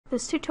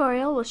This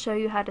tutorial will show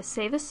you how to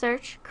save a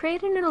search,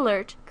 create an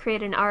alert,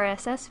 create an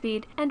RSS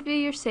feed, and view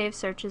your saved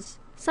searches.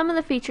 Some of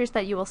the features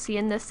that you will see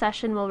in this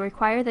session will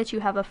require that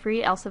you have a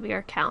free Elsevier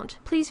account.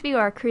 Please view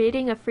our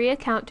Creating a Free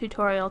Account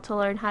tutorial to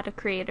learn how to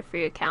create a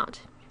free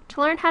account.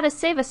 To learn how to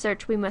save a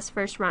search, we must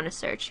first run a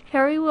search.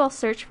 Here we will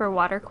search for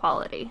water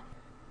quality.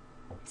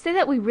 Say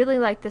that we really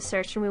like this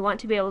search and we want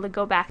to be able to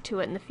go back to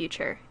it in the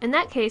future. In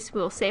that case,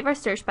 we will save our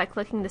search by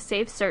clicking the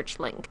Save Search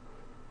link.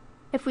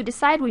 If we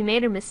decide we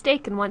made a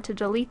mistake and want to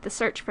delete the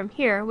search from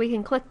here, we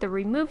can click the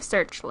Remove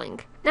Search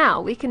link. Now,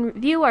 we can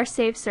view our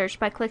saved search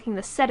by clicking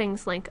the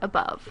Settings link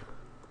above.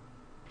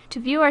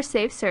 To view our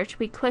saved search,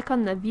 we click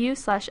on the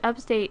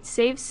View/Update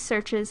Saved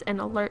Searches and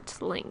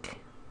Alerts link.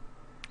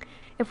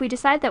 If we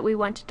decide that we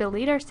want to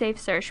delete our saved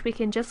search, we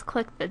can just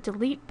click the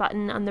Delete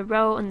button on the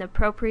row in the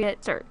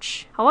appropriate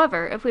search.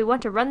 However, if we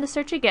want to run the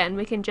search again,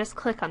 we can just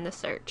click on the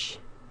search.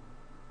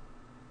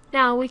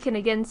 Now we can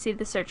again see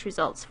the search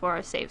results for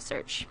our saved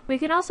search. We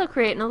can also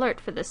create an alert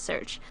for this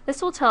search.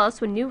 This will tell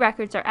us when new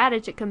records are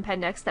added to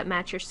Compendex that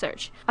match your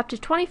search. Up to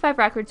 25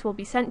 records will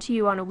be sent to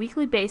you on a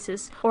weekly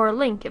basis, or a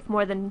link if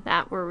more than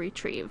that were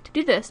retrieved.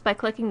 Do this by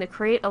clicking the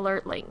Create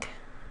Alert link.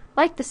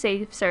 Like the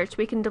saved search,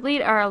 we can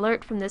delete our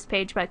alert from this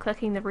page by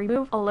clicking the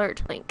Remove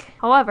Alert link.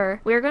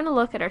 However, we are going to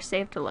look at our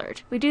saved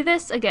alert. We do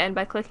this again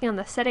by clicking on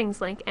the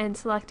Settings link and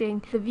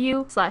selecting the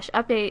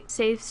View/Update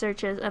Saved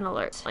Searches and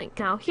Alerts link.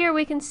 Now here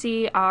we can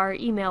see our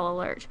email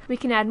alert. We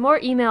can add more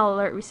email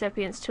alert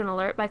recipients to an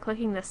alert by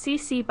clicking the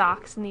CC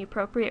box in the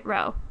appropriate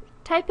row.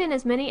 Type in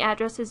as many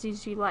addresses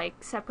as you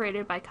like,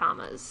 separated by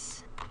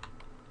commas.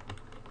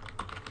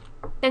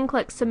 Then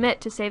click Submit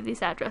to save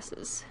these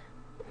addresses.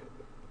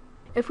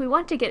 If we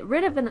want to get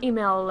rid of an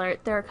email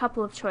alert, there are a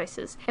couple of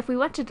choices. If we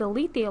want to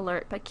delete the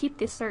alert but keep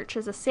the search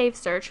as a saved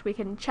search, we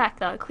can check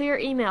the Clear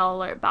Email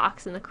Alert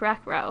box in the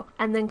correct row,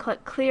 and then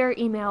click Clear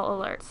Email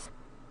Alerts.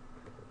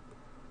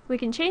 We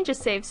can change a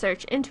saved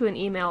search into an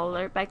email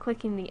alert by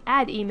clicking the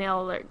Add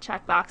Email Alert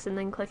checkbox and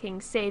then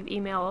clicking Save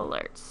Email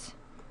Alerts.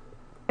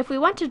 If we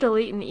want to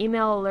delete an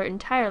email alert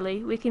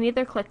entirely, we can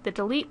either click the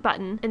Delete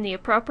button in the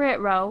appropriate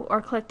row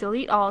or click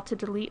Delete All to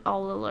delete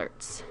all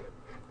alerts.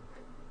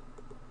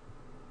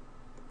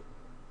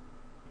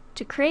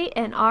 To create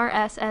an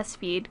RSS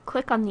feed,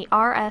 click on the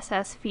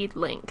RSS feed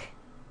link.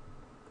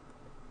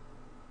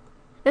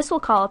 This will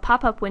call a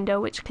pop-up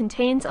window which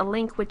contains a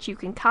link which you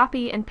can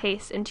copy and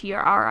paste into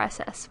your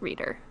RSS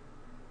reader.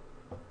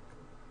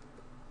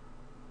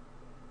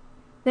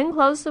 Then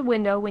close the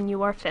window when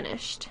you are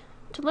finished.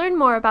 To learn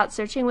more about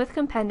searching with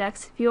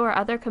Compendex, view our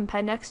other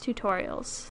Compendex tutorials.